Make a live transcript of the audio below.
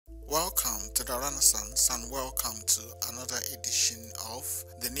Welcome to the Renaissance and welcome to another edition of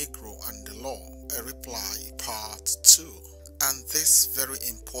The Negro and the Law, a reply part 2. And this very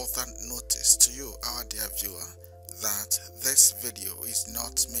important notice to you, our dear viewer, that this video is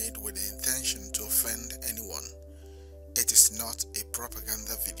not made with the intention to offend anyone. It is not a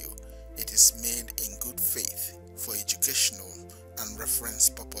propaganda video. It is made in good faith for educational and reference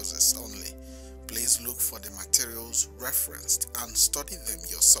purposes only. Please look for the materials referenced and study them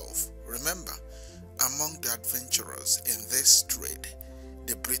yourself. Remember, among the adventurers in this trade,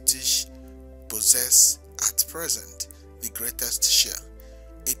 the British possess at present the greatest share.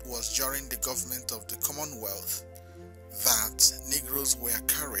 It was during the government of the Commonwealth that Negroes were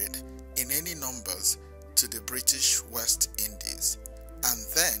carried in any numbers to the British West Indies, and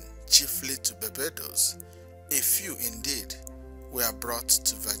then chiefly to Barbados. A few indeed were brought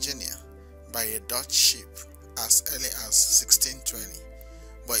to Virginia by a Dutch ship as early as 1620,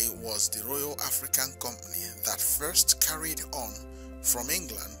 but it was the Royal African Company that first carried on from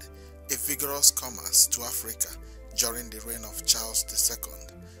England a vigorous commerce to Africa during the reign of Charles II,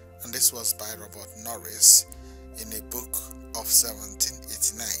 and this was by Robert Norris in a book of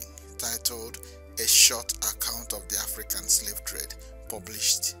 1789 titled A Short Account of the African Slave Trade,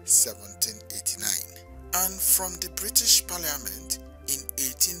 published 1789. And from the British Parliament in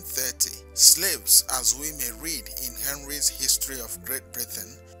 1830, slaves, as we may read in Henry's History of Great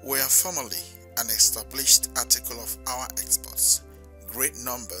Britain, were formally an established article of our exports. Great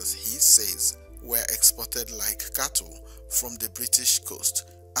numbers, he says, were exported like cattle from the British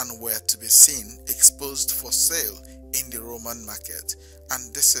coast and were to be seen exposed for sale in the Roman market.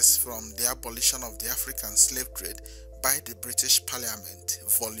 And this is from The Abolition of the African Slave Trade by the British Parliament,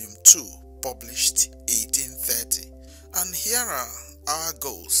 Volume 2, published 1830. And here are our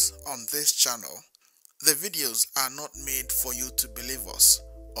goals on this channel. The videos are not made for you to believe us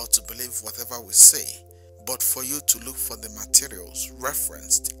or to believe whatever we say, but for you to look for the materials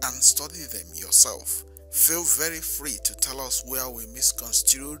referenced and study them yourself. Feel very free to tell us where we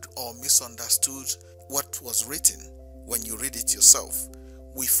misconstrued or misunderstood what was written when you read it yourself.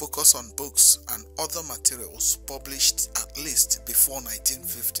 We focus on books and other materials published at least before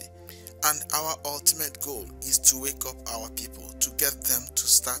 1950. And our ultimate goal is to wake up our people, to get them to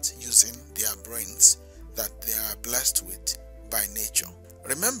start using their brains that they are blessed with by nature.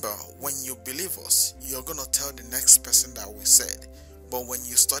 Remember, when you believe us, you're going to tell the next person that we said. But when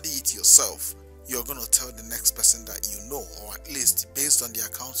you study it yourself, you're going to tell the next person that you know, or at least based on the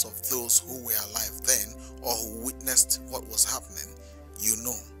accounts of those who were alive then or who witnessed what was happening, you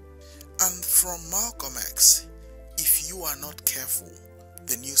know. And from Malcolm X, if you are not careful,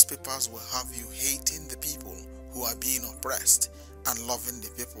 the newspapers will have you hating the people who are being oppressed and loving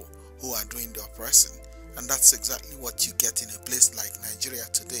the people who are doing the oppressing. And that's exactly what you get in a place like Nigeria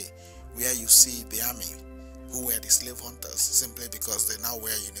today, where you see the army, who were the slave hunters simply because they now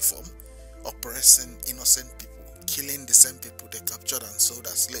wear uniform, oppressing innocent people, killing the same people they captured and sold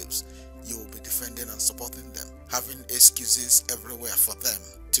as slaves. You will be defending and supporting them, having excuses everywhere for them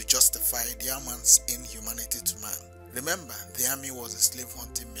to justify their man's inhumanity to man. Remember, the army was a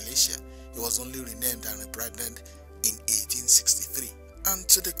slave-hunting militia. It was only renamed and rebranded in 1863. And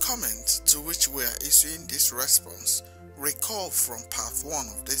to the comment to which we are issuing this response, recall from part 1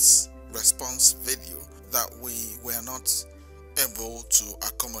 of this response video that we were not able to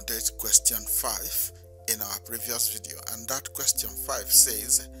accommodate question 5 in our previous video. And that question 5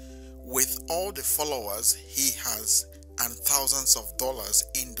 says, with all the followers he has and thousands of dollars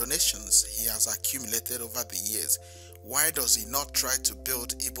in donations he has accumulated over the years, why does he not try to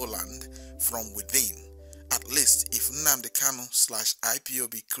build Igbo land from within? At least if Nnamdi Kanu /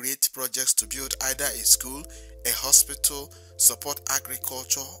 IPOB create projects to build either a school, a hospital, support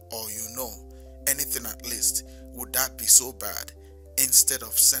agriculture, or anything at least, would that be so bad? Instead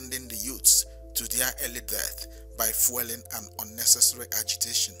of sending the youths to their early death by fueling an unnecessary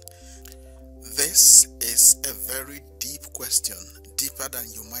agitation. This is a very deep question, deeper than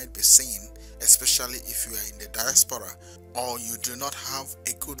you might be seeing, especially if you are in the diaspora or you do not have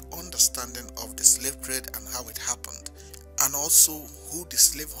a good understanding of the slave trade and how it happened, and also who the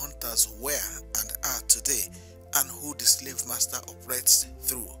slave hunters were and are today, and who the slave master operates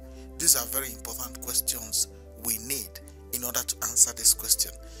through. These are very important questions we need in order to answer this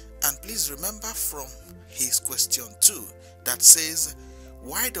question. And please remember from his question 2 that says,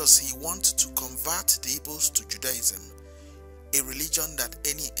 why does he want to convert the Igbos to Judaism? A religion that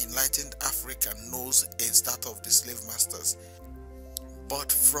any enlightened African knows is that of the slave masters.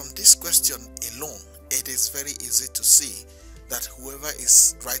 But from this question alone, it is very easy to see that whoever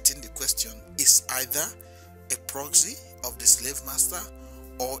is writing the question is either a proxy of the slave master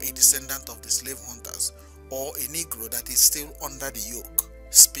or a descendant of the slave hunters, or a Negro that is still under the yoke,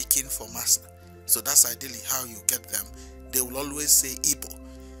 speaking for master. So that's ideally how you get them. They will always say Igbo.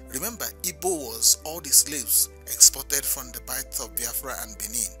 Remember, Igbo was all the slaves exported from the bight of Biafra and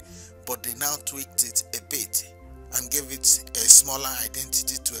Benin, but they now tweaked it a bit and gave it a smaller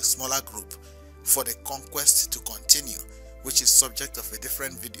identity to a smaller group for the conquest to continue, which is subject of a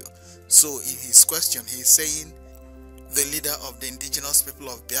different video. So in his question, he is saying the leader of the indigenous people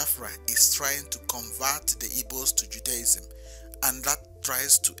of Biafra is trying to convert the Igbos to Judaism, and that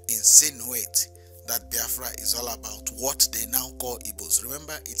tries to insinuate that Biafra is all about what they now call Igbos.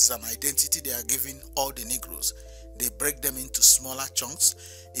 Remember, it's an identity they are giving all the Negroes. They break them into smaller chunks.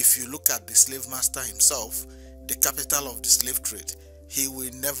 If you look at the slave master himself, the capital of the slave trade, he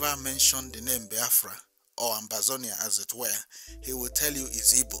will never mention the name Biafra or Ambazonia, as it were. He will tell you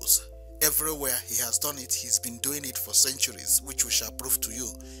it's Igbos. Everywhere he has done it, he's been doing it for centuries, which we shall prove to you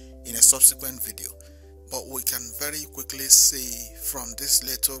in a subsequent video. But we can very quickly see from this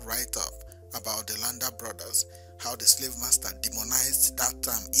little write-up about the Landa brothers how the slave master demonized that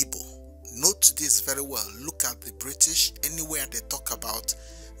term Igbo. Note this very well. Look at the British. Anywhere they talk about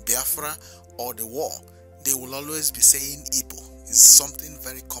Biafra or the war, they will always be saying Igbo. It's something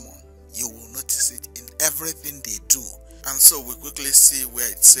very common. You will notice it in everything they do. And so we quickly see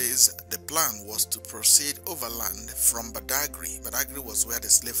where it says the plan was to proceed overland from Badagry. Badagry was where the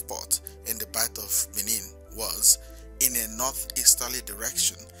slave port in the bight of Benin was, in a northeasterly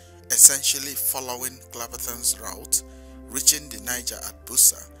direction, essentially following Clapperton's route, reaching the Niger at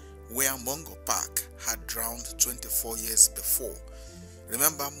Busa, where Mungo Park had drowned 24 years before.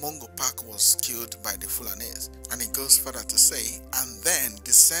 Remember, Mungo Park was killed by the Fulanese, and it goes further to say, and then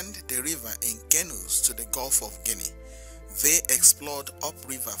descend the river in canoes to the Gulf of Guinea. They explored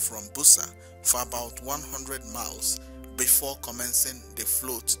upriver from Busa for about 100 miles before commencing the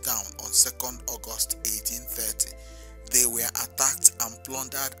float down on 2nd August 1830. They were attacked and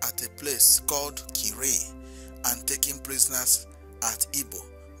plundered at a place called Kire and taken prisoners at Ibo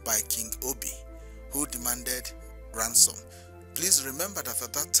by King Obi, who demanded ransom. Please remember that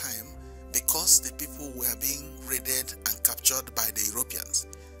at that time, because the people were being raided and captured by the Europeans,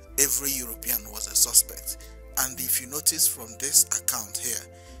 every European was a suspect. And if you notice from this account here,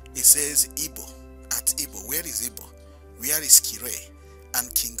 it says Ibo, at Ibo. Where is Ibo? Where is Kire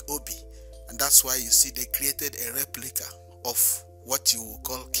and King Obi? And that's why you see they created a replica of what you will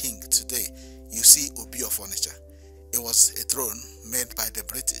call king today. You see Obi of Onitsha. It was a throne made by the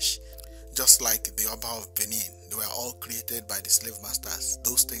British, just like the Oba of Benin. They were all created by the slave masters.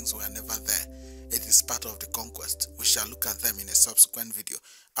 Those things were never there. It is part of the conquest. We shall look at them in a subsequent video.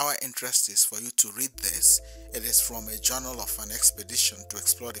 Our interest is for you to read this. It is from a journal of an expedition to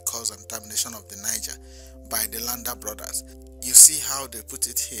explore the cause and termination of the Niger by the Landa brothers. You see how they put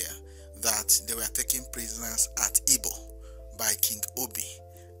it here, that they were taken prisoners at Ibo by King Obi,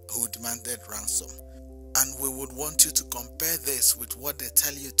 who demanded ransom. And we would want you to compare this with what they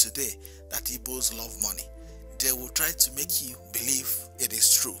tell you today, that Igbos love money. They will try to make you believe it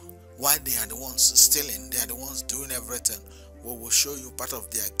is true. Why they are the ones stealing, they are the ones doing everything. We will show you part of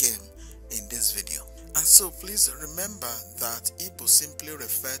their game in this video. And so please remember that Igbo simply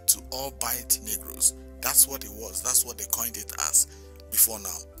referred to all bight Negroes. That's what it was. That's what they coined it as before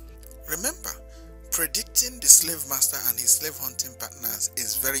now. Remember, predicting the slave master and his slave hunting partners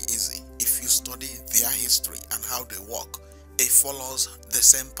is very easy if you study their history and how they work. It follows the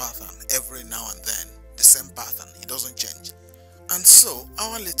same pattern every now and then. The same pattern. It doesn't change. And so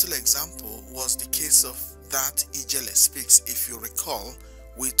our little example was the case of that Ijele speaks. If you recall,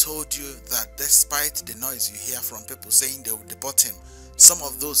 we told you that despite the noise you hear from people saying they will deport him, some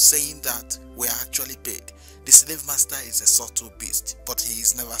of those saying that were actually paid. The slave master is a subtle beast, but he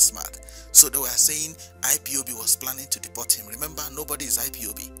is never smart. So they were saying IPOB was planning to deport him. Remember, nobody is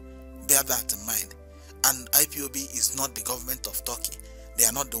IPOB. Bear that in mind. And IPOB is not the government of Turkey. They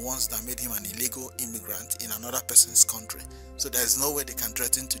are not the ones that made him an illegal immigrant in another person's country. So there is no way they can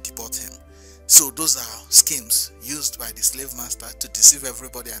threaten to deport him. So those are schemes used by the slave master to deceive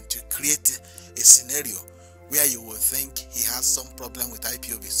everybody and to create a scenario where you will think he has some problem with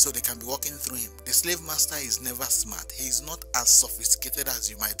IPOB, so they can be walking through him. The slave master is never smart. He is not as sophisticated as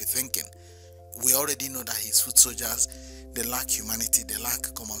you might be thinking. We already know that his foot soldiers, they lack humanity, they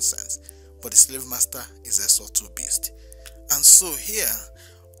lack common sense. But the slave master is a subtle beast. And so here,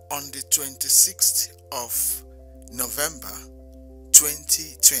 on the 26th of November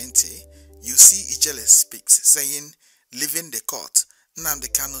 2020, you see Ijele speaks, saying, leaving the court,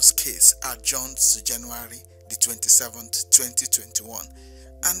 Nnamdi Kanu's case adjourned to January the 27th, 2021.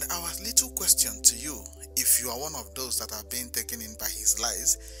 And our little question to you, if you are one of those that are being taken in by his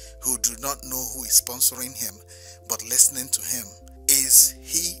lies, who do not know who is sponsoring him, but listening to him, is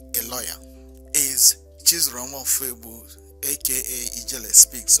he a lawyer? Is Chizromo Febu, aka Ijele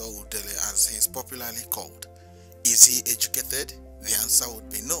Speaks, or Udele as he is popularly called, is he educated? The answer would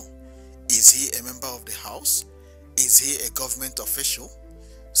be no. Is he a member of the house? Is he a government official?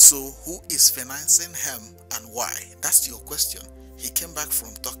 So who is financing him and why? That's your question. He came back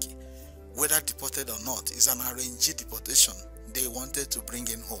from Turkey. Whether deported or not is an arranged deportation. They wanted to bring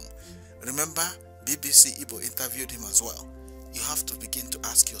him home. Remember, BBC Igbo interviewed him as well. You have to begin to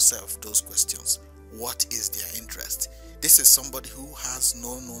ask yourself those questions. What is their interest? This is somebody who has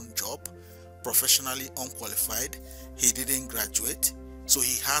no known job, professionally unqualified. He didn't graduate, so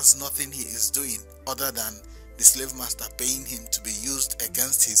he has nothing he is doing other than the slave master paying him to be used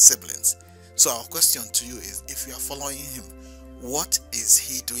against his siblings. So our question to you is, if you are following him, what is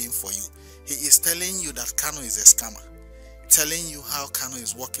he doing for you? He is telling you that Kanu is a scammer, telling you how Kanu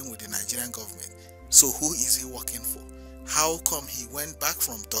is working with the Nigerian government. So who is he working for? How come he went back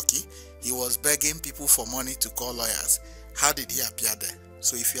from Turkey? He was begging people for money to call lawyers. How did he appear there?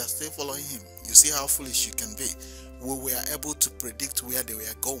 So if you are still following him, you see how foolish you can be. We were able to predict where they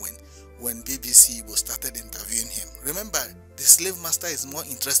were going when BBC Igbo started interviewing him. Remember, the slave master is more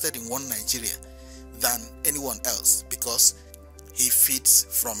interested in one Nigeria than anyone else because he feeds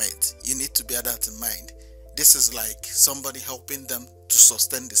from it. You need to bear that in mind. This is like somebody helping them to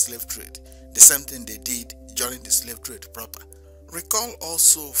sustain the slave trade. The same thing they did during the slave trade proper. Recall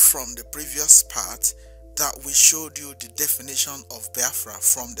also from the previous part that we showed you the definition of Biafra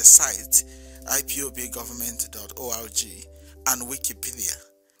from the site ipobgovernment.org and Wikipedia.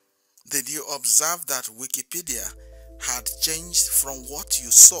 Did you observe that Wikipedia had changed from what you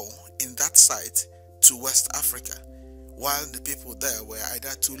saw in that site to West Africa, while the people there were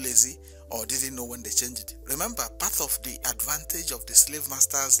either too lazy or didn't know when they changed it? Remember, part of the advantage of the slave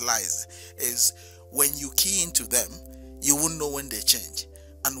master's lies is when you key into them, you won't know when they change.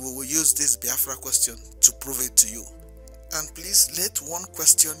 And we will use this Biafra question to prove it to you. And please let one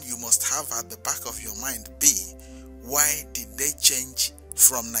question you must have at the back of your mind be, why did they change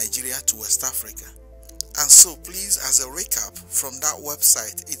from Nigeria to West Africa? And so please, as a recap from that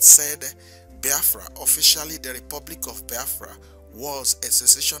website, it said Biafra, officially the Republic of Biafra, was a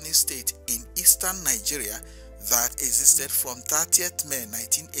secessionist state in eastern Nigeria that existed from 30th May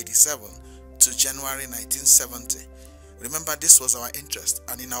 1987 to January 1970. Remember, this was our interest,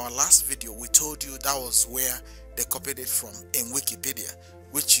 and in our last video we told you that was where they copied it from in Wikipedia,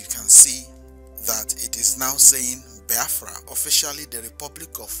 which you can see that it is now saying Biafra, officially the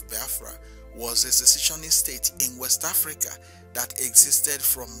Republic of Biafra, was a secessionist state in West Africa that existed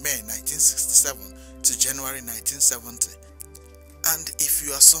from May 1967 to January 1970. And if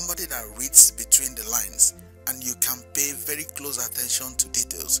you are somebody that reads between the lines and you can pay very close attention to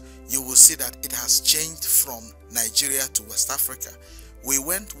details, you will see that it has changed from Nigeria to West Africa. We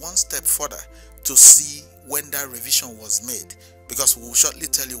went one step further to see when that revision was made, because we will shortly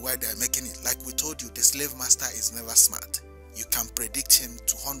tell you why they are making it. Like we told you, the slave master is never smart. You can predict him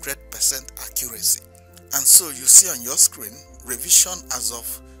to 100% accuracy. And so you see on your screen, revision as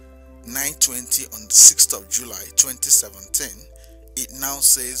of 9:20 on the 6th of July 2017, it now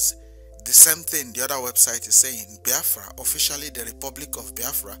says the same thing the other website is saying. Biafra, officially the Republic of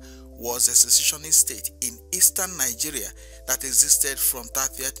Biafra, was a secessionist state in eastern Nigeria that existed from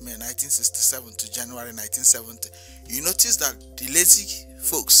 30th May 1967 to January 1970. You notice that the lazy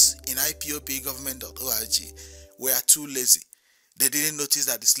folks in ipobgovernment.org were too lazy. They didn't notice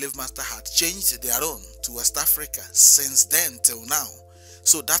that the slave master had changed their own to West Africa since then till now.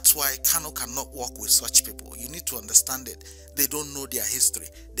 So that's why Kanu cannot work with such people. You need to understand it. They don't know their history.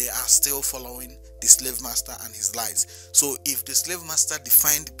 They are still following the slave master and his lies. So if the slave master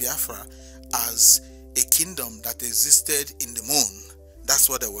defined Biafra as a kingdom that existed in the moon, that's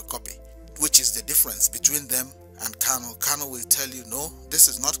what they will copy, which is the difference between them and Kanu. Kanu will tell you, no, this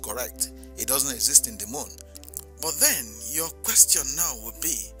is not correct. It doesn't exist in the moon. But then your question now will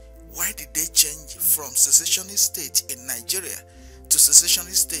be, why did they change from secessionist state in Nigeria to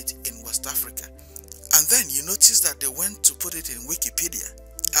secessionist state in West Africa? And then you notice that they went to put it in Wikipedia.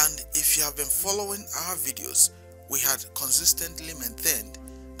 And if you have been following our videos, we had consistently maintained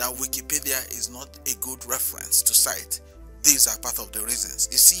that Wikipedia is not a good reference to cite. These are part of the reasons.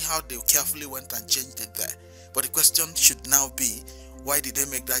 You see how they carefully went and changed it there. But the question should now be, why did they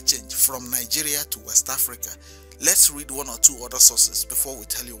make that change from Nigeria to West Africa? Let's read one or two other sources before we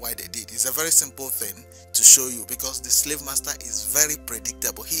tell you why they did. It's a very simple thing to show you, because the slave master is very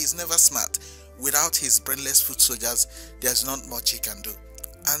predictable. He is never smart. Without his brainless foot soldiers, there's not much he can do.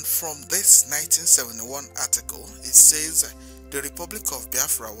 And from this 1971 article, it says the Republic of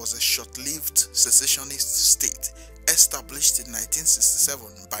Biafra was a short-lived secessionist state established in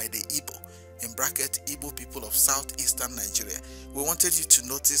 1967 by the Igbo, in bracket Igbo people of southeastern Nigeria. We wanted you to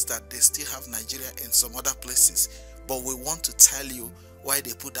notice that they still have Nigeria in some other places, but we want to tell you why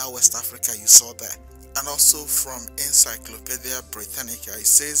they put that West Africa you saw there. And also from Encyclopedia Britannica, it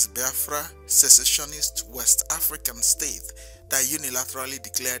says Biafra, secessionist West African state that unilaterally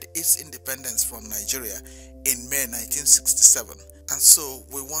declared its independence from Nigeria in May 1967. And so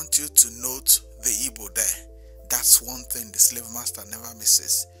we want you to note the Igbo there. That's one thing the slave master never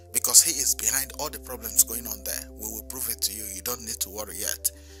misses, because he is behind all the problems going on there. We will prove it to you. You don't need to worry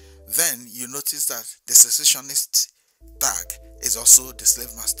yet. Then you notice that the secessionist tag is also the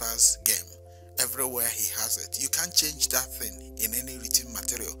slave master's game. Everywhere he has it. You can't change that thing in any written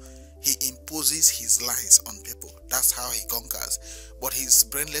material. He imposes his lies on people. That's how he conquers. But his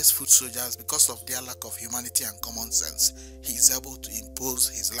brainless foot soldiers, because of their lack of humanity and common sense, he is able to impose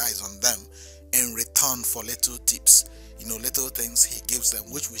his lies on them in return for little tips. Little things he gives them,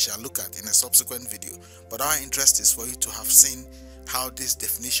 which we shall look at in a subsequent video. But our interest is for you to have seen how this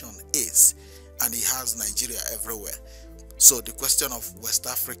definition is, and he has Nigeria everywhere. So the question of West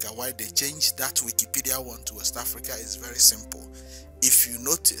Africa, why they changed that Wikipedia one to West Africa, is very simple. If you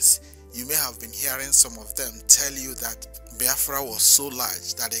notice, you may have been hearing some of them tell you that Biafra was so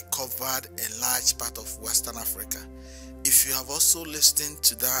large that it covered a large part of Western Africa. If you have also listened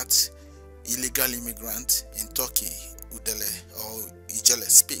to that illegal immigrant in Turkey, Udele or Ijele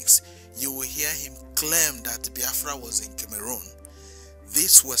speaks, you will hear him claim that Biafra was in Cameroon.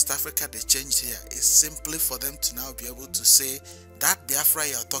 This West Africa they changed here is simply for them to now be able to say that Biafra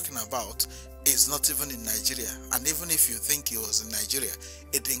you are talking about is not even in Nigeria. And even if you think it was in Nigeria,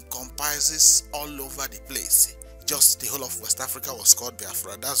 it encompasses all over the place. Just the whole of West Africa was called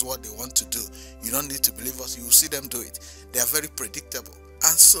Biafra. That's what they want to do. You don't need to believe us. You will see them do it. They are very predictable.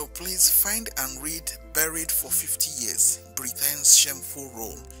 And so please find and read Buried for 50 Years, Britain's Shameful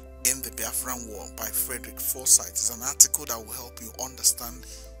Role in the Biafran War by Frederick Forsyth. It's an article that will help you understand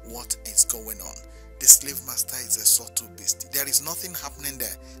what is going on. The slave master is a subtle beast. There is nothing happening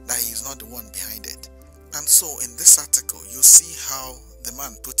there that he is not the one behind it. And so in this article, you see how the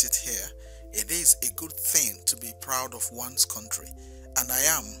man put it here. It is a good thing to be proud of one's country, and I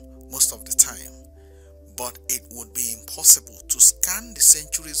am most of the time. But it would be impossible to scan the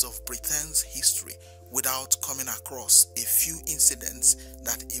centuries of Britain's history without coming across a few incidents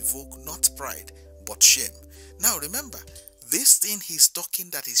that evoke not pride but shame. Now remember, this thing he's talking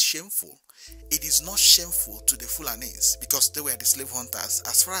that is shameful, it is not shameful to the Fulanese because they were the slave hunters.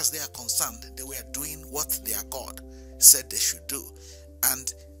 As far as they are concerned, they were doing what their God said they should do,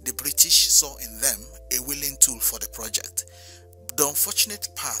 and the British saw in them a willing tool for the project. The unfortunate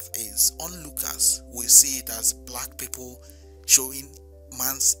path is onlookers will see it as black people showing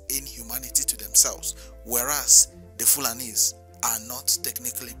man's inhumanity to themselves, whereas the Fulanese are not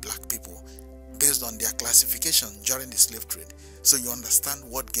technically black people based on their classification during the slave trade. So you understand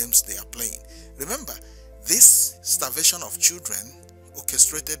what games they are playing. Remember, this starvation of children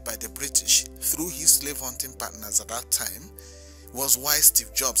orchestrated by the British through his slave hunting partners at that time was why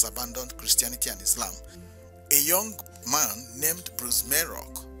Steve Jobs abandoned Christianity and Islam. A young man named Bruce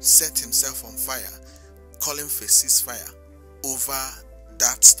Mayrock set himself on fire, calling for a ceasefire over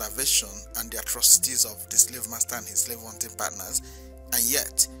that starvation and the atrocities of the slave master and his slave hunting partners, and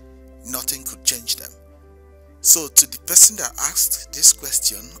yet nothing could change them. So to the person that asked this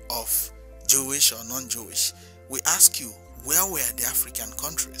question of Jewish or non-Jewish, we ask you, where were the African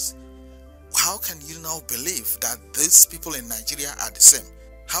countries? How can you now believe that these people in Nigeria are the same?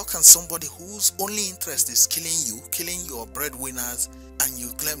 How can somebody whose only interest is killing your breadwinners, and you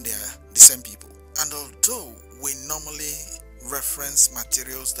claim they are the same people? And although we normally reference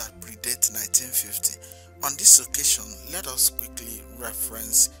materials that predate 1950, on this occasion, let us quickly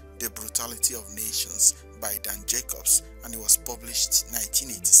reference The Brutality of Nations by Dan Jacobs, and it was published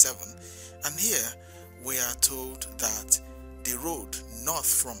 1987. And here we are told that the road north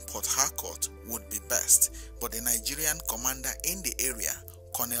from Port Harcourt would be best, but the Nigerian commander in the area,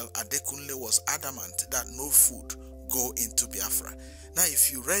 Colonel Adekunle, was adamant that no food go into Biafra. Now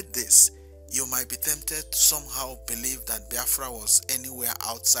if you read this, you might be tempted to somehow believe that Biafra was anywhere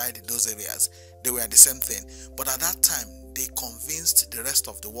outside those areas. They were the same thing. But at that time, they convinced the rest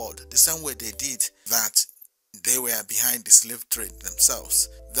of the world, the same way they did that they were behind the slave trade themselves,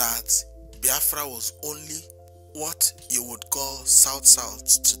 that Biafra was only what you would call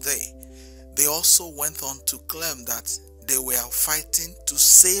South-South today. They also went on to claim that they were fighting to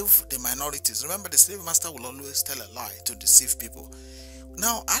save the minorities. Remember, the slave master will always tell a lie to deceive people.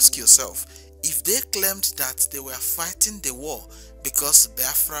 Now ask yourself, if they claimed that they were fighting the war because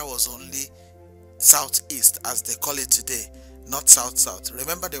Biafra was only southeast, as they call it today, not south-south.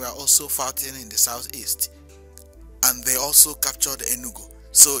 Remember, they were also fighting in the southeast, and they also captured Enugu.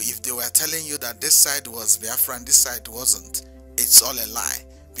 So if they were telling you that this side was Biafra and this side wasn't, it's all a lie,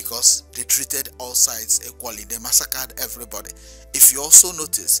 because they treated all sides equally. They massacred everybody. If you also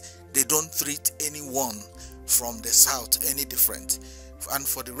notice, they don't treat anyone from the south any different. And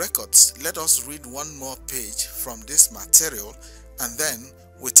for the records, let us read one more page from this material, and then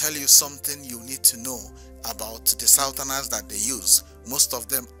we'll tell you something you need to know about the southerners that they use. Most of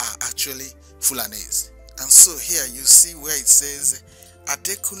them are actually Fulanese. And so here you see where it says,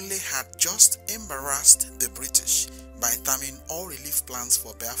 Adekunle had just embarrassed the British by terming all relief plans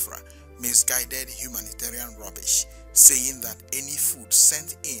for Biafra misguided humanitarian rubbish, saying that any food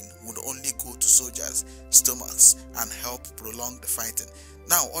sent in would only go to soldiers' stomachs and help prolong the fighting.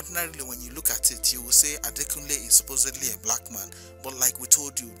 Now, ordinarily, when you look at it, you will say Adekunle is supposedly a black man, but like we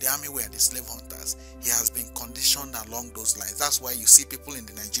told you, the army were the slave hunters. He has been conditioned along those lines. That's why you see people in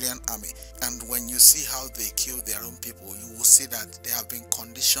the Nigerian army, and when you see how they kill their own people, you will see that they have been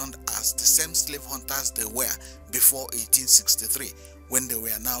conditioned as the same slave hunters they were before 1863, when they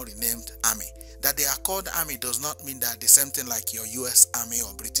were now renamed army. That they are called army does not mean that the same thing like your US army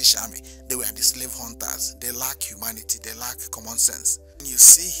or British army. They were the slave hunters. They lack humanity. They lack common sense. You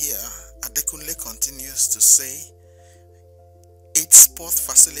see here, Adekunle continues to say, 8 sport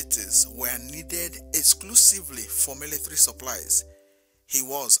facilities were needed exclusively for military supplies. He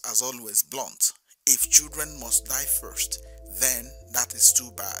was, as always, blunt. If children must die first, then that is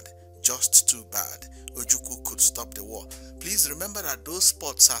too bad. Just too bad. Ojukwu could stop the war. Please remember that those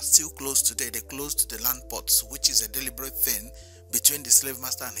spots are still closed today. They closed the land ports, which is a deliberate thing between the slave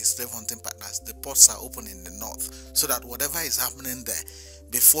master and his slave hunting partners. The ports are open in the north, so that whatever is happening there,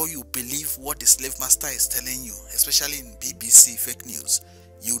 before you believe what the slave master is telling you, especially in BBC fake news,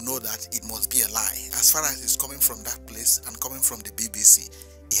 you know that it must be a lie. As far as it's coming from that place and coming from the BBC,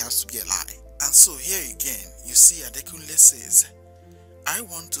 it has to be a lie. And so here again, you see Adekunle says, I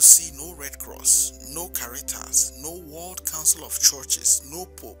want to see no Red Cross, no Caritas, no World Council of Churches, no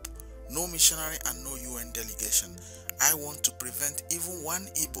Pope, no missionary and no UN delegation. I want to prevent even one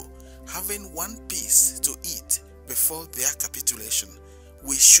Igbo having one piece to eat before their capitulation.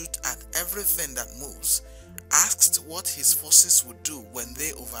 We shoot at everything that moves. Asked what his forces would do when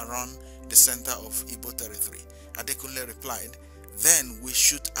they overrun the center of Igbo territory, Adekunle replied, then we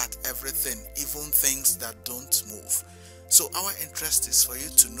shoot at everything, even things that don't move. So our interest is for you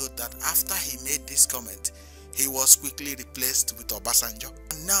to note that after he made this comment, he was quickly replaced with Obasanjo.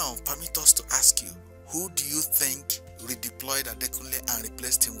 And now permit us to ask you, who do you think redeployed Adekunle and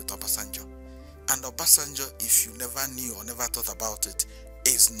replaced him with Obasanjo? And Obasanjo, if you never knew or never thought about it,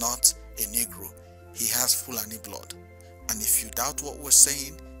 is not a Negro. He has Fulani blood. And if you doubt what we're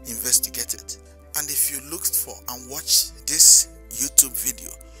saying, investigate it. And if you looked for and watched this YouTube video,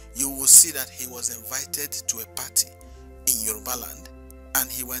 you will see that he was invited to a party in Yoruba land, and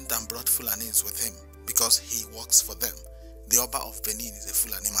he went and brought Fulanis with him because he works for them. The Oba of Benin is a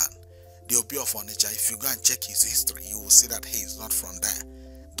Fulani man. The Obi of Onitsha, if you go and check his history, you will see that he is not from there.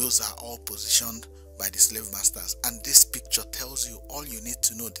 Those are all positioned by the slave masters, and this picture tells you all you need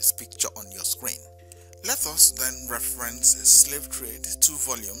to know. This picture on your screen. Let us then reference Slave Trade, 2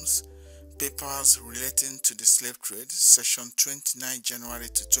 volumes, papers relating to the slave trade, session 29 January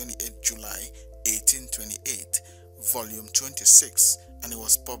to 28 July 1828, volume 26, and it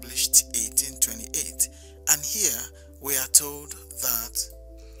was published 1828. And here we are told that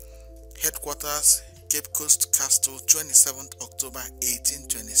headquarters, Cape Coast Castle, 27th October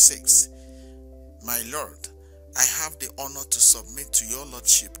 1826. My lord, I have the honor to submit to your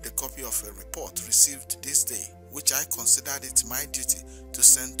lordship the copy of a report received this day, which I considered it my duty to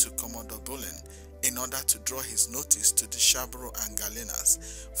send to Commodore Bullen in order to draw his notice to the Shabro and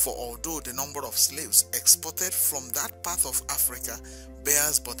Galenas. For although the number of slaves exported from that part of Africa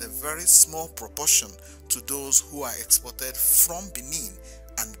bears but a very small proportion to those who are exported from Benin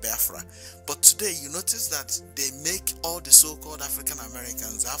and Biafra, but today you notice that they make all the so-called African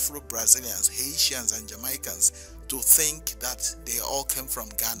Americans, Afro-Brazilians, Haitians and Jamaicans to think that they all came from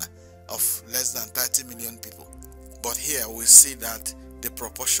Ghana of less than 30 million people. But here we see that the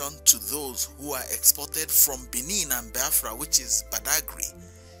proportion to those who are exported from Benin and Biafra, which is Badagry,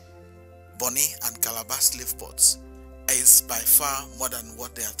 Bonny and Calabar slave ports, is by far more than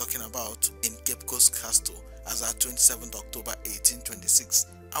what they are talking about in Cape Coast Castle as at 27th October 1826.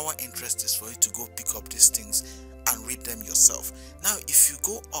 Our interest is for you to go pick up these things and read them yourself. Now, if you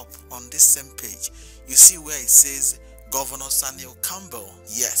go up on this same page, you see where it says Governor Sir Neil Campbell,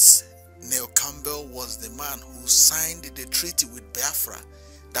 yes, Neil Campbell was the man who signed the treaty with Biafra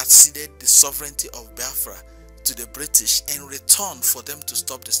that ceded the sovereignty of Biafra to the British in return for them to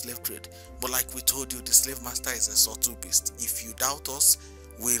stop the slave trade. But like we told you, the slave master is a subtle beast. If you doubt us,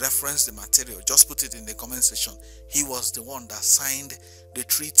 we reference the material. Just put it in the comment section. He was the one that signed the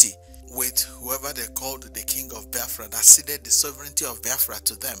treaty with whoever they called the king of Biafra that ceded the sovereignty of Biafra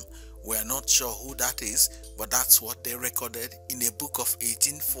to them. We are not sure who that is, but that's what they recorded in a book of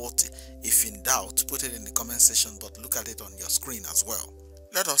 1840. If in doubt, put it in the comment section, but look at it on your screen as well.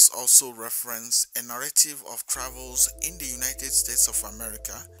 Let us also reference a narrative of travels in the United States of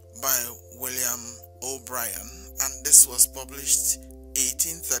America by William O'Brien, and this was published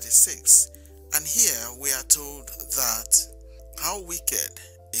 1836. And here we are told that how wicked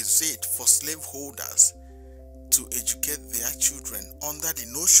is it for slaveholders to educate their children under the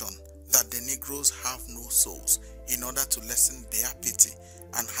notion that the Negroes have no souls in order to lessen their pity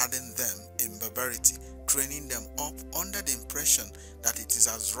and harden them in barbarity, training them up under the impression that it is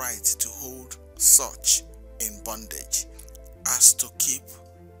as right to hold such in bondage as to keep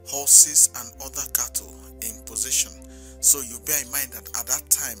horses and other cattle in possession. So you bear in mind that at that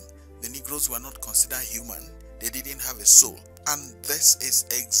time, the Negroes were not considered human. They didn't have a soul. And this is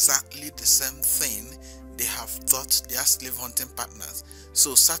exactly the same thing they have taught their slave hunting partners.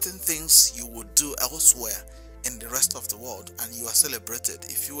 So certain things you would do elsewhere in the rest of the world and you are celebrated.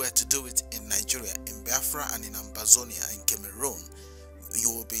 If you were to do it in Nigeria, in Biafra and in Ambazonia, in Cameroon,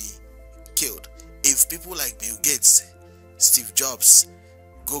 you will be killed. If people like Bill Gates, Steve Jobs,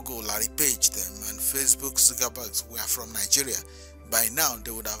 Google, Larry Page them, and Facebook Zuckerberg were from Nigeria, by now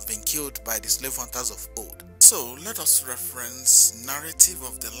they would have been killed by the slave hunters of old. So let us reference narrative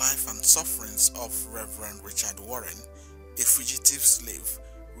of the life and sufferings of Reverend Richard Warren, a fugitive slave,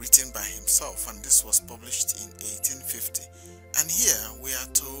 written by himself, and this was published in 1850. And here we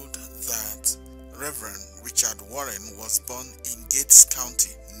are told that Reverend Richard Warren was born in Gates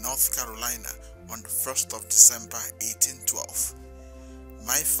County, North Carolina on the 1st of December 1812.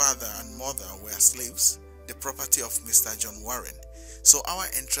 My father and mother were slaves, the property of Mr. John Warren. So our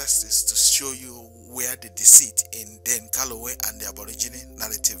interest is to show you where the deceit in Dan Calloway and the Aborigine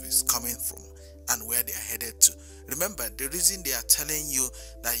narrative is coming from and where they are headed to. Remember, the reason they are telling you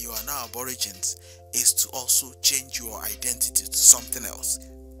that you are now Aborigines is to also change your identity to something else.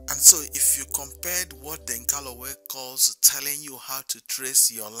 And so if you compared what Dan Calloway calls telling you how to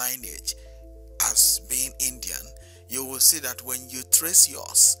trace your lineage as being Indian, you will see that when you trace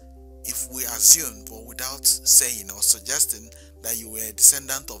yours, if we assume, but without saying or suggesting that you were a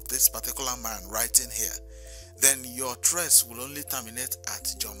descendant of this particular man writing here, then your trace will only terminate at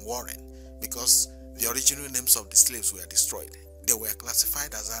John Warren, because the original names of the slaves were destroyed. They were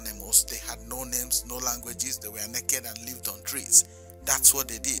classified as animals. They had no names, no languages. They were naked and lived on trees. That's what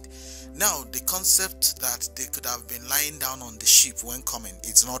they did. Now, the concept that they could have been lying down on the ship when coming,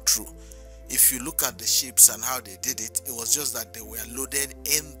 it's not true. If you look at the ships and how they did it, it was just that they were loaded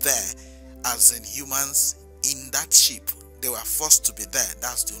in there as in humans in that ship. They were forced to be there.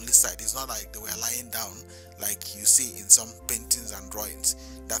 That's the only side. It's not like they were lying down like you see in some paintings and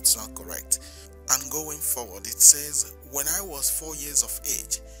drawings. That's not correct. And going forward, it says, when I was 4 years of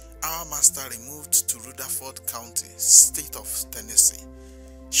age, our master removed to Rutherford County, state of Tennessee.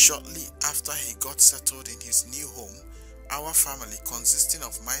 Shortly after he got settled in his new home, our family, consisting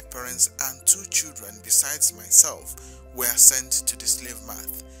of my parents and 2 children besides myself, were sent to the slave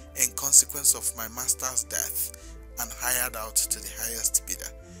mart in consequence of my master's death and hired out to the highest bidder.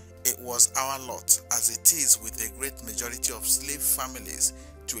 It was our lot, as it is with a great majority of slave families,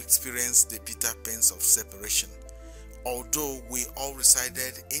 to experience the bitter pains of separation. Although we all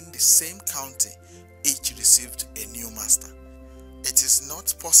resided in the same county, each received a new master. It is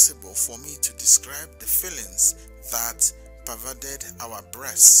not possible for me to describe the feelings that pervaded our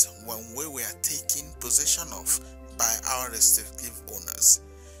breasts when we were taken possession of by our respective owners.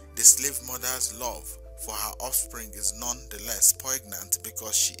 The slave mother's love for her offspring is none the less poignant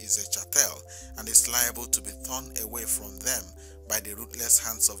because she is a chattel and is liable to be torn away from them by the ruthless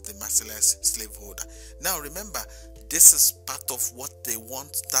hands of the merciless slaveholder. Now remember, this is part of what they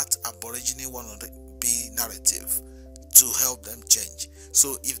want that Aborigine 1B narrative to help them change.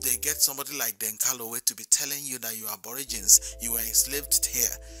 So if they get somebody like Dan Calloway to be telling you that you are Aborigines, you were enslaved here,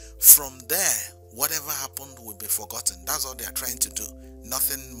 from there, whatever happened will be forgotten. That's all they are trying to do.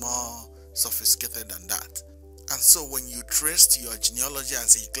 Nothing more sophisticated than that. And so when you trace your genealogy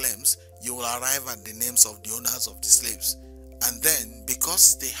as he claims, you will arrive at the names of the owners of the slaves. And then,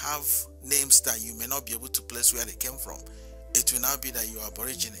 because they have names that you may not be able to place where they came from, it will now be that you are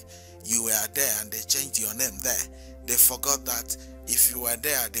Aborigine. You were there and they changed your name there. They forgot that if you were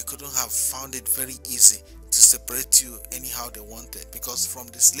there, they couldn't have found it very easy to separate you anyhow they wanted, because from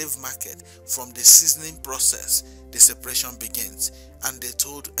the slave market, from the seasoning process, the separation begins. And they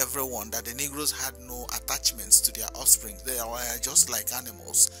told everyone that the Negroes had no attachments to their offspring. They were just like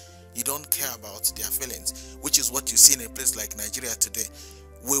animals. You don't care about their feelings, which is what you see in a place like Nigeria today.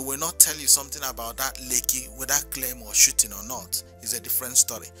 We will not tell you something about that Lekki, whether claim or shooting or not, is a different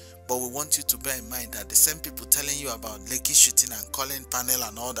story. But we want you to bear in mind that the same people telling you about Lekki shooting and calling panel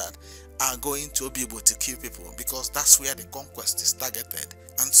and all that are going to be able to kill people, because that's where the conquest is targeted.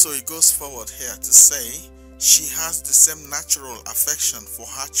 And so he goes forward here to say she has the same natural affection for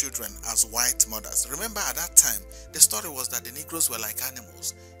her children as white mothers. Remember, at that time, the story was that the Negroes were like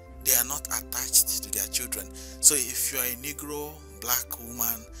animals. They are not attached to their children. So if you are a Negro, black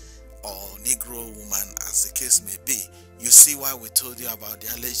woman, or Negro woman, as the case may be, you see why we told you about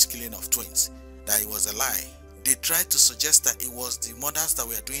the alleged killing of twins, that it was a lie. They tried to suggest that it was the mothers that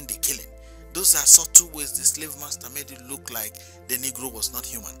were doing the killing. Those are subtle ways the slave master made it look like the Negro was not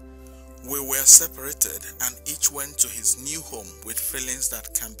human. We were separated, and each went to his new home with feelings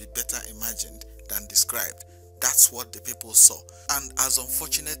that can be better imagined than described. That's what the people saw. And as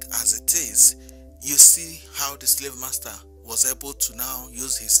unfortunate as it is, you see how the slave master was able to now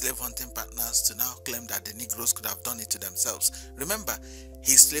use his slave hunting partners to now claim that the Negroes could have done it to themselves. Remember,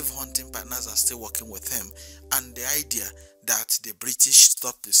 his slave hunting partners are still working with him, and the idea that the British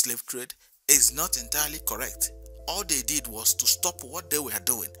stopped the slave trade is not entirely correct. All they did was to stop what they were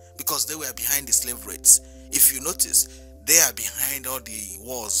doing, because they were behind the slave raids. If you notice, they are behind all the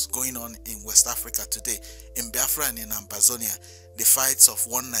wars going on in West Africa today, in Biafra and in Ambazonia, the fights of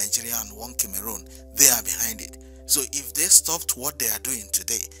one Nigeria and one Cameroon. They are behind it. So if they stopped what they are doing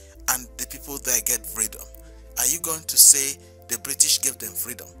today and the people there get freedom, are you going to say the British gave them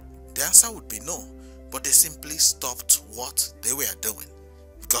freedom? The answer would be no, but they simply stopped what they were doing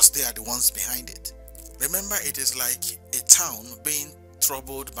because they are the ones behind it. Remember, it is like a town being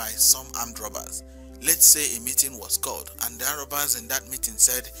troubled by some armed robbers. Let's say a meeting was called and the robbers in that meeting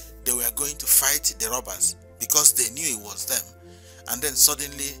said they were going to fight the robbers because they knew it was them. And then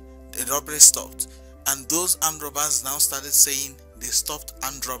suddenly the robbery stopped. And those armed robbers now started saying they stopped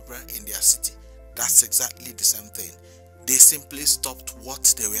armed robbery in their city. That's exactly the same thing. They simply stopped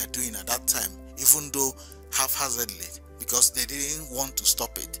what they were doing at that time, even though haphazardly, because they didn't want to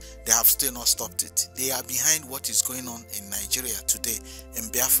stop it. They have still not stopped it. They are behind what is going on in Nigeria today, in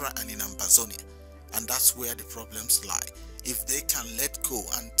Biafra and in Ambazonia. And that's where the problems lie. If they can let go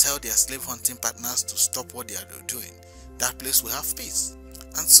and tell their slave hunting partners to stop what they are doing, that place will have peace.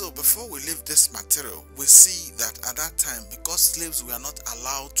 And so before we leave this material, we see that at that time, because slaves were not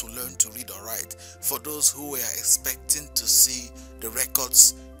allowed to learn to read or write, for those who were expecting to see the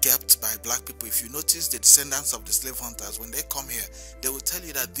records kept by black people, if you notice the descendants of the slave hunters, when they come here, they will tell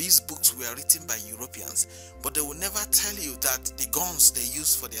you that these books were written by Europeans, but they will never tell you that the guns they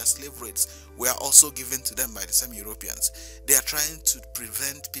used for their slave raids were also given to them by the same Europeans. They are trying to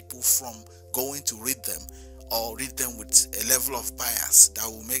prevent people from going to read them, or read them with a level of bias that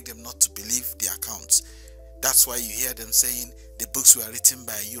will make them not to believe the accounts. That's why you hear them saying the books were written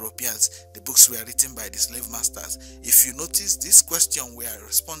by Europeans, the books were written by the slave masters. If you notice, this question we are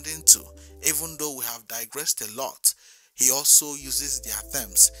responding to, even though we have digressed a lot, he also uses their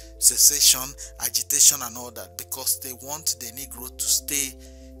terms, secession, agitation and all that, because they want the Negro to stay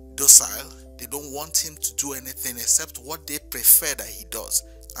docile. They don't want him to do anything except what they prefer that he does.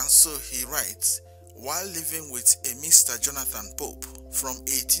 And so he writes, while living with a Mr. Jonathan Pope from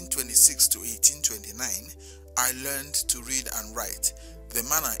 1826 to 1829, I learned to read and write. The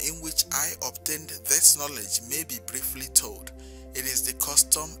manner in which I obtained this knowledge may be briefly told. It is the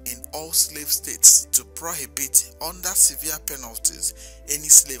custom in all slave states to prohibit, under severe penalties, any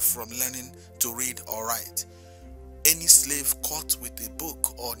slave from learning to read or write. Any slave caught with a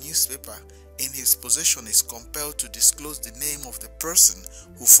book or newspaper in his possession is compelled to disclose the name of the person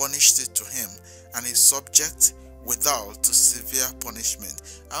who furnished it to him and is subject withal to severe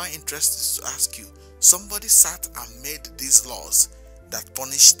punishment. Our interest is to ask you, somebody sat and made these laws that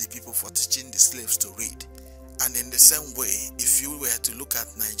punish the people for teaching the slaves to read. And in the same way, if you were to look at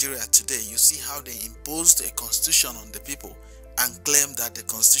Nigeria today, you see how they imposed a constitution on the people and claimed that the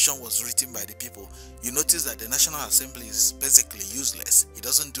constitution was written by the people. You notice that the National Assembly is basically useless. It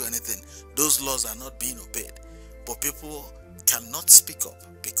doesn't do anything. Those laws are not being obeyed. But people cannot speak up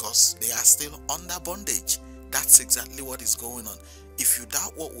because they are still under bondage. That's exactly what is going on. If you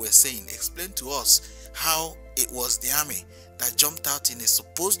doubt what we're saying, explain to us how it was the army that jumped out in a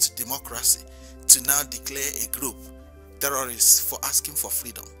supposed democracy to now declare a group terrorists for asking for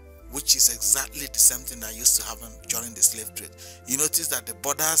freedom. which is exactly the same thing that used to happen during the slave trade. You notice that the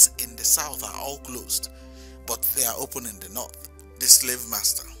borders in the south are all closed, but they are open in the north. The slave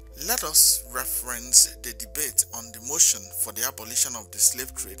master. Let us reference the debate on the motion for the abolition of the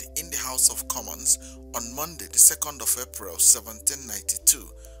slave trade in the House of Commons on Monday, the 2nd of April, 1792,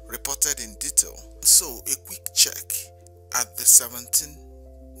 reported in detail. So, a quick check at the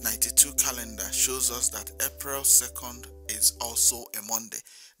 1792 calendar shows us that April 2nd is also a Monday.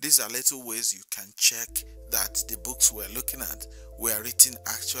 These are little ways you can check that the books we're looking at were written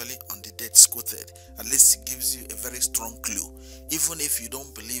actually on the dates quoted. At least it gives you a very strong clue. Even if you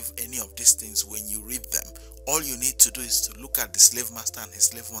don't believe any of these things when you read them, all you need to do is to look at the slave master and his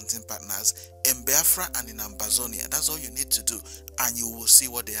slave hunting partners in Biafra and in Ambazonia. That's all you need to do, and you will see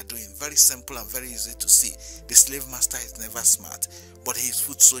what they are doing. Very simple and very easy to see. The slave master is never smart, but his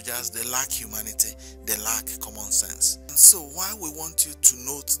foot soldiers, they lack humanity, they lack common sense. And so why we want you to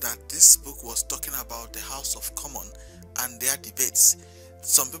note that this book was talking about the House of Commons and their debates.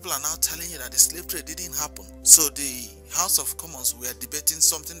 Some people are now telling you that the slave trade didn't happen. So the House of Commons were debating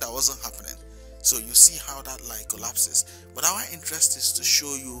something that wasn't happening. So you see how that lie collapses. But our interest is to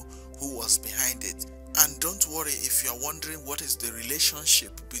show you who was behind it. And don't worry if you are wondering what is the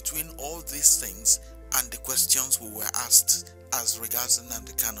relationship between all these things and the questions we were asked as regards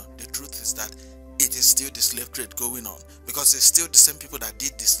Nnamdi Kanu. The truth is that it is still the slave trade going on, because it's still the same people that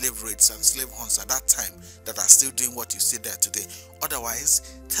did the slave raids and slave hunts at that time that are still doing what you see there today.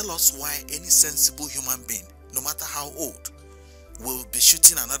 Otherwise, tell us why any sensible human being, no matter how old, will be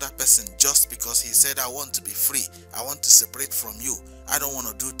shooting another person just because he said, I want to be free, I want to separate from you, I don't want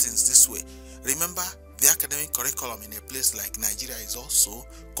to do things this way. Remember, the academic curriculum in a place like Nigeria is also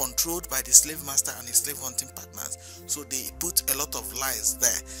controlled by the slave master and his slave hunting partners. So they put a lot of lies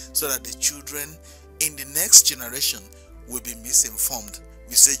there so that the children in the next generation will be misinformed,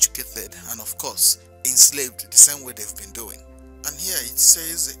 miseducated, and of course enslaved the same way they've been doing. And here it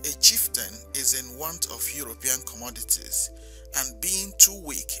says a chieftain is in want of European commodities, and being too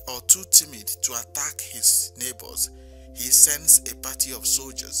weak or too timid to attack his neighbors, he sends a party of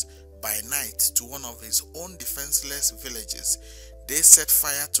soldiers by night to one of his own defenseless villages. They set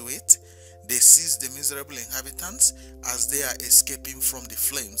fire to it, they seize the miserable inhabitants as they are escaping from the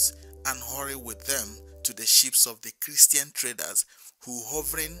flames, and hurry with them to the ships of the Christian traders, who,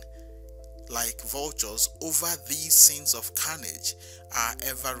 hovering like vultures over these scenes of carnage, are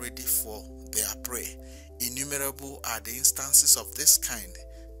ever ready for their prey. Innumerable are the instances of this kind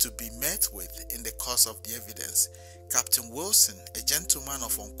to be met with in the course of the evidence. Captain Wilson, a gentleman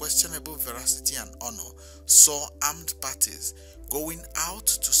of unquestionable veracity and honor, saw armed parties going out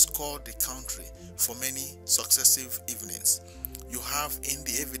to scour the country for many successive evenings. You have in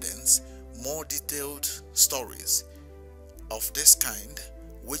the evidence more detailed stories of this kind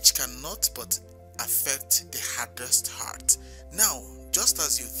which cannot but affect the hardest heart. Now, just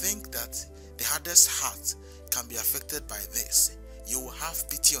as you think that the hardest heart can be affected by this, you will have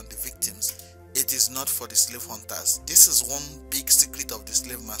pity on the victims. It is not for the slave hunters. This is one big secret of the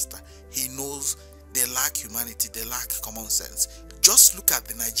slave master. He knows they lack humanity, they lack common sense. Just look at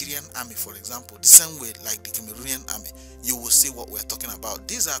the Nigerian army, for example, the same way like the Cameroonian army. You will see what we're talking about.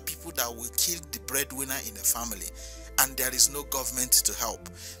 These are people that will kill the breadwinner in a family, and there is no government to help.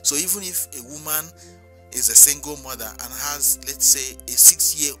 So even if a woman is a single mother and has, let's say, a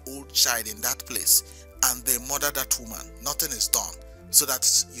 6-year-old child in that place, and they murder that woman, nothing is done. So that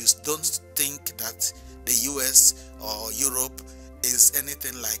you don't think that the US or Europe is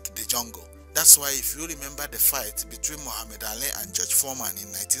anything like the jungle. That's why if you remember the fight between Muhammad Ali and George Foreman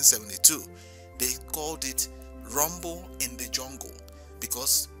in 1972, they called it Rumble in the Jungle,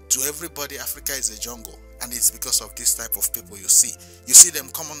 because to everybody Africa is a jungle, and it's because of this type of people you see. You see them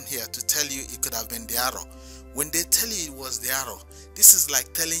come on here to tell you it could have been the arrow. When they tell you it was the arrow, this is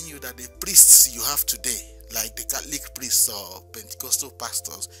like telling you that the priests you have today, like the Catholic priests or Pentecostal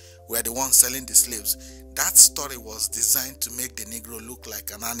pastors, were the ones selling the slaves. That story was designed to make the Negro look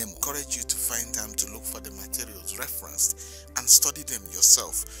like an animal. I encourage you to find time to look for the materials referenced and study them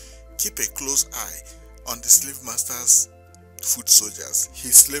yourself. Keep a close eye on the slave master's foot soldiers,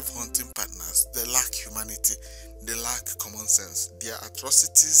 his slave hunting partners. They lack humanity, they lack common sense. Their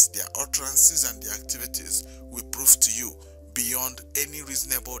atrocities, their utterances, and their activities will prove to you beyond any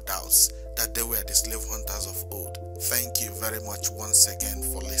reasonable doubts that they were the slave hunters of old. Thank you very much once again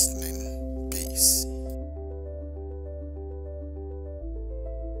for listening.